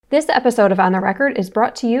This episode of On the Record is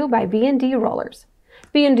brought to you by B&D Rollers.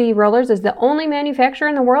 B&D Rollers is the only manufacturer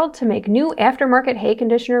in the world to make new aftermarket hay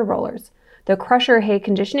conditioner rollers. The Crusher hay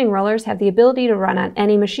conditioning rollers have the ability to run on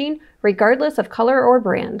any machine, regardless of color or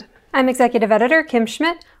brand. I'm Executive Editor Kim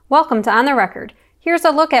Schmidt. Welcome to On the Record. Here's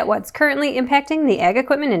a look at what's currently impacting the ag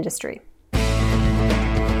equipment industry.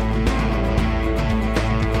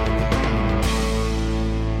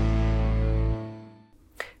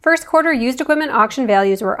 First quarter used equipment auction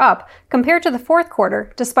values were up compared to the fourth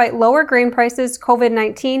quarter, despite lower grain prices,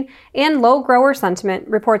 COVID-19, and low grower sentiment,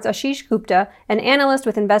 reports Ashish Gupta, an analyst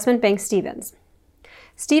with investment bank Stephens.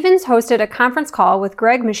 Stephens hosted a conference call with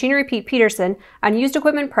Greg Machinery Pete Peterson on used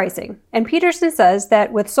equipment pricing, and Peterson says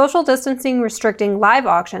that with social distancing restricting live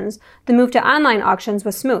auctions, the move to online auctions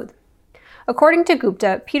was smooth. According to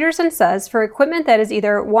Gupta, Peterson says for equipment that is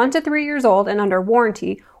either 1 to 3 years old and under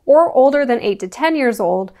warranty, or older than 8 to 10 years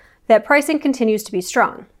old, that pricing continues to be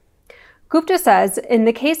strong. Gupta says, in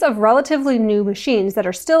the case of relatively new machines that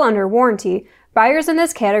are still under warranty, buyers in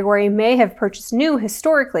this category may have purchased new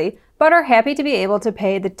historically, but are happy to be able to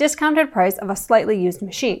pay the discounted price of a slightly used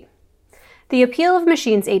machine. The appeal of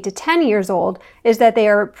machines 8 to 10 years old is that they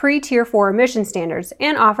are pre-Tier 4 emission standards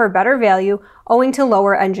and offer better value owing to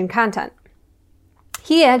lower engine content.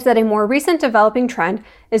 He adds that a more recent developing trend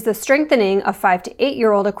is the strengthening of 5 to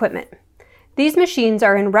 8-year-old equipment. These machines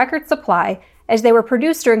are in record supply as they were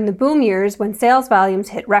produced during the boom years when sales volumes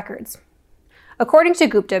hit records. According to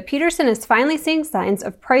Gupta, Peterson is finally seeing signs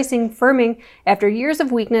of pricing firming after years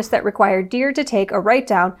of weakness that required Deere to take a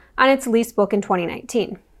write-down on its lease book in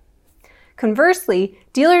 2019. Conversely,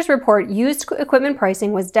 dealers report used equipment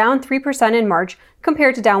pricing was down 3% in March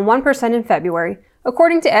compared to down 1% in February,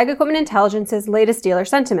 according to Ag Equipment Intelligence's latest dealer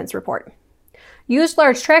sentiments report. Used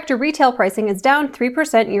large tractor retail pricing is down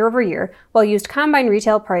 3% year over year, while used combine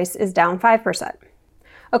retail price is down 5%.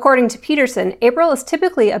 According to Peterson, April is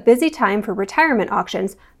typically a busy time for retirement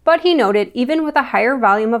auctions, but he noted even with a higher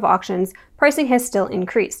volume of auctions, pricing has still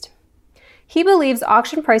increased. He believes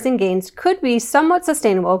auction pricing gains could be somewhat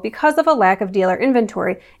sustainable because of a lack of dealer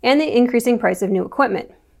inventory and the increasing price of new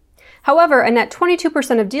equipment. However, a net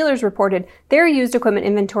 22% of dealers reported their used equipment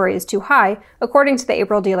inventory is too high, according to the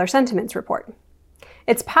April Dealer Sentiments Report.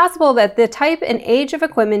 It's possible that the type and age of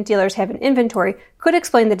equipment dealers have in inventory could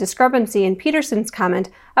explain the discrepancy in Peterson's comment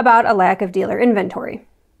about a lack of dealer inventory.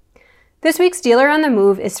 This week's dealer on the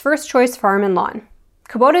move is First Choice Farm and Lawn.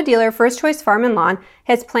 Kubota dealer First Choice Farm and Lawn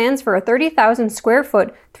has plans for a 30,000 square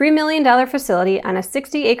foot, $3 million facility on a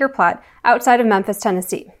 60-acre plot outside of Memphis,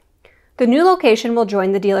 Tennessee. The new location will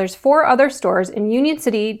join the dealer's 4 other stores in Union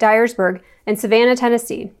City, Dyersburg, and Savannah,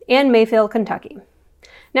 Tennessee, and Mayfield, Kentucky.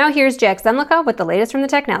 Now here's Jack Zemlicka with the latest from the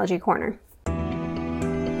Technology Corner.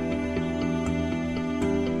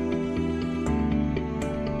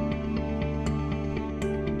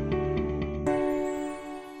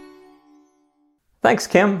 Thanks,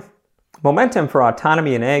 Kim. Momentum for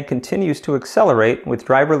autonomy in ag continues to accelerate, with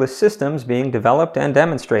driverless systems being developed and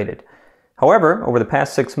demonstrated. However, over the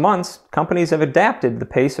past 6 months, companies have adapted the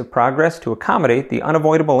pace of progress to accommodate the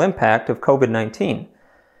unavoidable impact of COVID-19.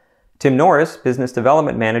 Tim Norris, Business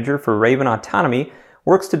Development Manager for Raven Autonomy,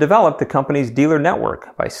 works to develop the company's dealer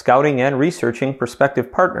network by scouting and researching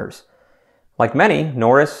prospective partners. Like many,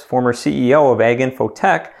 Norris, former CEO of AgInfo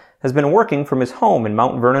Tech, has been working from his home in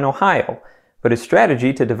Mount Vernon, Ohio, but his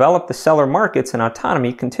strategy to develop the seller markets in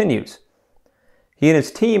autonomy continues. He and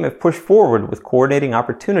his team have pushed forward with coordinating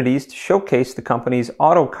opportunities to showcase the company's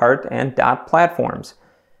AutoCart and DOT platforms.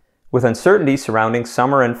 With uncertainty surrounding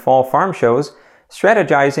summer and fall farm shows,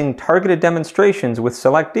 strategizing targeted demonstrations with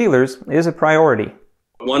select dealers is a priority.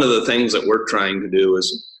 One of the things that we're trying to do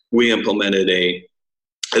is we implemented a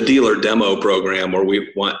dealer demo program where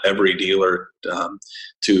we want every dealer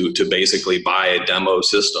to basically buy a demo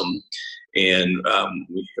system. And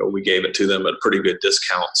we gave it to them at a pretty good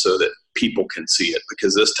discount so that people can see it,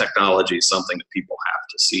 because this technology is something that people have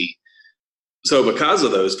to see. So because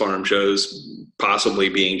of those farm shows possibly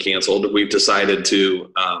being canceled, we've decided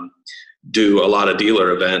to do a lot of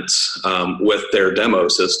dealer events with their demo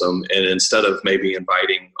system. And instead of maybe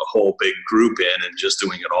inviting a whole big group in and just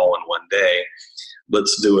doing it all in one day,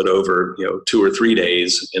 let's do it over 2 or 3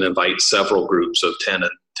 days and invite several groups of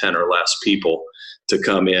 10 or less people to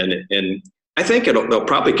come in. And I think they'll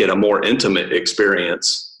probably get a more intimate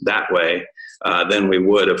experience that way than we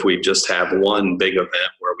would if we just have one big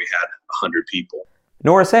event where we had 100 people.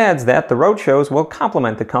 Norris adds that the roadshows will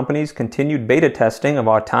complement the company's continued beta testing of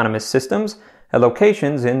autonomous systems at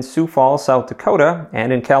locations in Sioux Falls, South Dakota,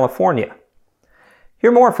 and in California.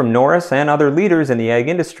 Hear more from Norris and other leaders in the ag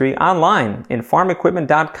industry online in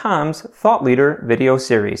FarmEquipment.com's Thought Leader video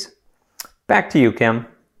series. Back to you, Kim.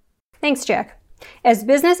 Thanks, Jack. As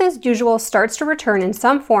business as usual starts to return in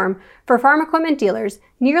some form for farm equipment dealers,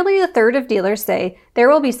 nearly a third of dealers say there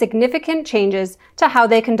will be significant changes to how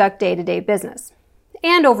they conduct day-to-day business.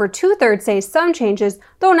 And over 2/3 say some changes,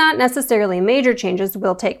 though not necessarily major changes,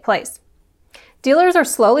 will take place. Dealers are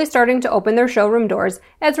slowly starting to open their showroom doors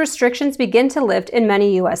as restrictions begin to lift in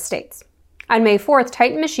many U.S. states. On May 4th,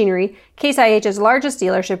 Titan Machinery, Case IH's largest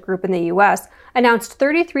dealership group in the U.S., announced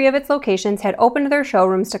 33 of its locations had opened their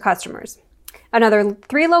showrooms to customers. Another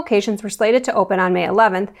 3 locations were slated to open on May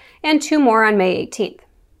 11th and 2 more on May 18th.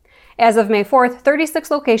 As of May 4th, 36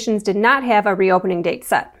 locations did not have a reopening date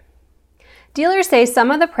set. Dealers say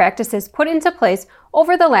some of the practices put into place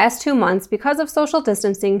over the last 2 months because of social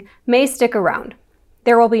distancing may stick around.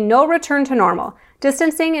 There will be no return to normal.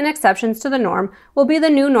 Distancing and exceptions to the norm will be the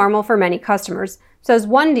new normal for many customers, says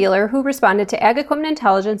one dealer who responded to Ag Equipment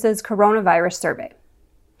Intelligence's coronavirus survey.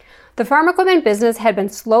 The farm equipment business had been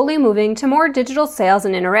slowly moving to more digital sales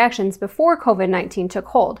and interactions before COVID-19 took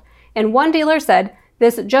hold, and one dealer said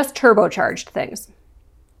this just turbocharged things.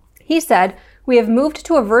 He said, "We have moved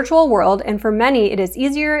to a virtual world, and for many it is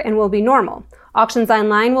easier and will be normal. Auctions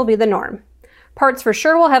online will be the norm. Parts for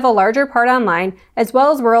sure will have a larger part online, as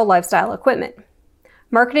well as rural lifestyle equipment.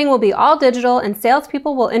 Marketing will be all digital, and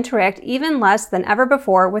salespeople will interact even less than ever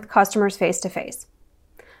before with customers face-to-face."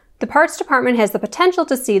 The parts department has the potential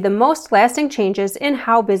to see the most lasting changes in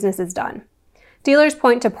how business is done. Dealers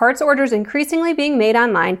point to parts orders increasingly being made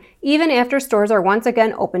online even after stores are once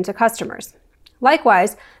again open to customers.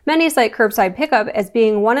 Likewise, many cite curbside pickup as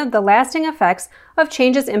being one of the lasting effects of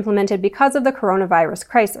changes implemented because of the coronavirus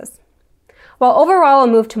crisis. While overall a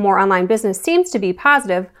move to more online business seems to be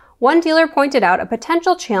positive, one dealer pointed out a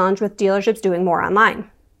potential challenge with dealerships doing more online.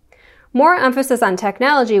 More emphasis on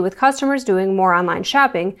technology with customers doing more online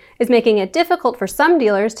shopping is making it difficult for some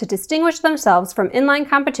dealers to distinguish themselves from inline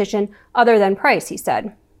competition other than price, he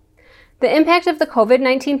said. The impact of the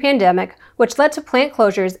COVID-19 pandemic, which led to plant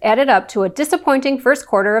closures, added up to a disappointing first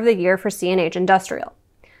quarter of the year for CNH Industrial.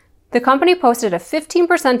 The company posted a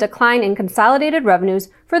 15% decline in consolidated revenues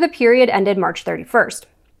for the period ended March 31st.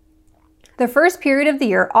 The first period of the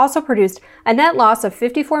year also produced a net loss of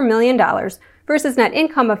 $54 million versus net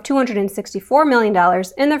income of $264 million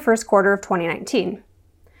in the first quarter of 2019.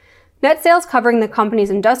 Net sales covering the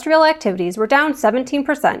company's industrial activities were down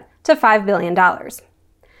 17% to $5 billion.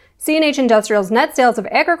 CNH Industrial's net sales of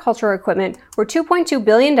agricultural equipment were $2.2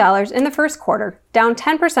 billion in the first quarter, down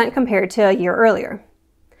 10% compared to a year earlier.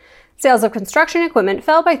 Sales of construction equipment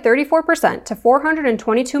fell by 34% to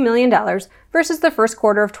 $422 million versus the first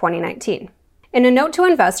quarter of 2019. In a note to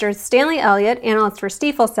investors, Stanley Elliott, analyst for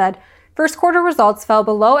Stifel, said, "First quarter results fell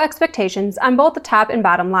below expectations on both the top and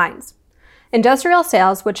bottom lines. Industrial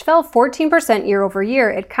sales, which fell 14% year over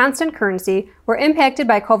year at constant currency, were impacted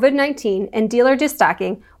by COVID-19 and dealer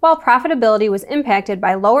destocking, while profitability was impacted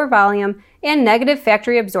by lower volume and negative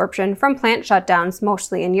factory absorption from plant shutdowns,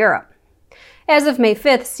 mostly in Europe." As of May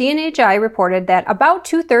 5th, CNHI reported that about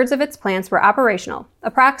 2/3 of its plants were operational,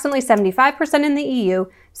 approximately 75% in the EU,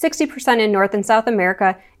 60% in North and South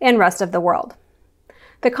America, and rest of the world.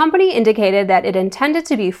 The company indicated that it intended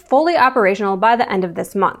to be fully operational by the end of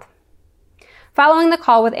this month. Following the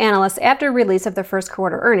call with analysts after release of the first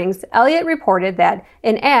quarter earnings, Elliott reported that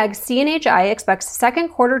in Ag, CNHI expects second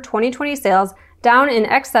quarter 2020 sales down in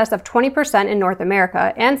excess of 20% in North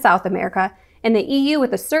America and South America, and the EU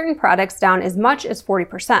with certain products down as much as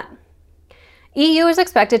 40%. EU is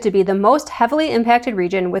expected to be the most heavily impacted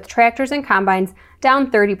region, with tractors and combines down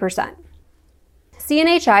 30%.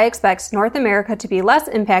 CNHI expects North America to be less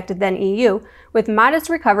impacted than EU, with modest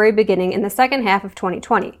recovery beginning in the second half of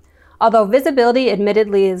 2020, although visibility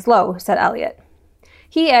admittedly is low, said Elliott.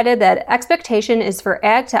 He added that expectation is for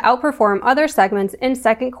Ag to outperform other segments in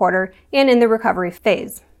second quarter and in the recovery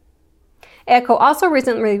phase. AGCO also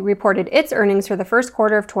recently reported its earnings for the first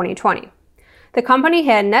quarter of 2020. The company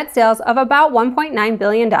had net sales of about $1.9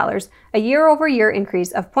 billion, a year-over-year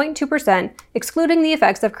increase of 0.2%, excluding the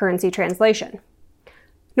effects of currency translation.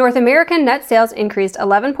 North American net sales increased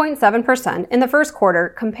 11.7% in the first quarter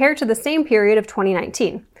compared to the same period of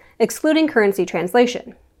 2019, excluding currency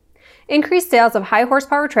translation. Increased sales of high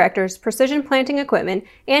horsepower tractors, precision planting equipment,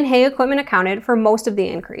 and hay equipment accounted for most of the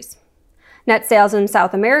increase. Net sales in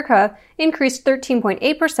South America increased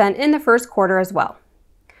 13.8% in the first quarter as well.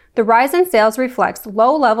 The rise in sales reflects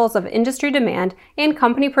low levels of industry demand and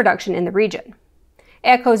company production in the region.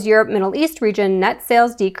 AGCO's Europe Middle East region net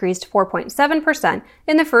sales decreased 4.7%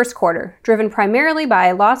 in the first quarter, driven primarily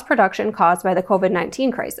by lost production caused by the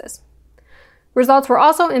COVID-19 crisis. Results were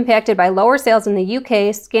also impacted by lower sales in the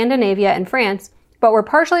UK, Scandinavia, and France, but were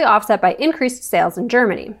partially offset by increased sales in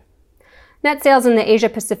Germany. Net sales in the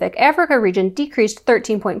Asia-Pacific Africa region decreased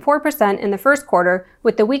 13.4% in the first quarter,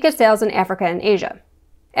 with the weakest sales in Africa and Asia.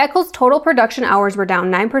 AGCO's total production hours were down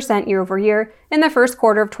 9% year-over-year in the first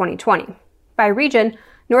quarter of 2020. By region,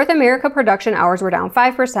 North America production hours were down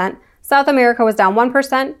 5%, South America was down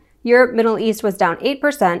 1%, Europe Middle East was down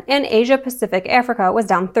 8%, and Asia-Pacific Africa was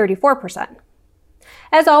down 34%.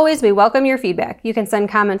 As always, we welcome your feedback. You can send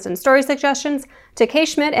comments and story suggestions to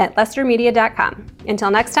kschmidt@lestermedia.com.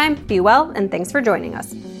 Until next time, be well, and thanks for joining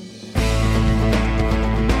us.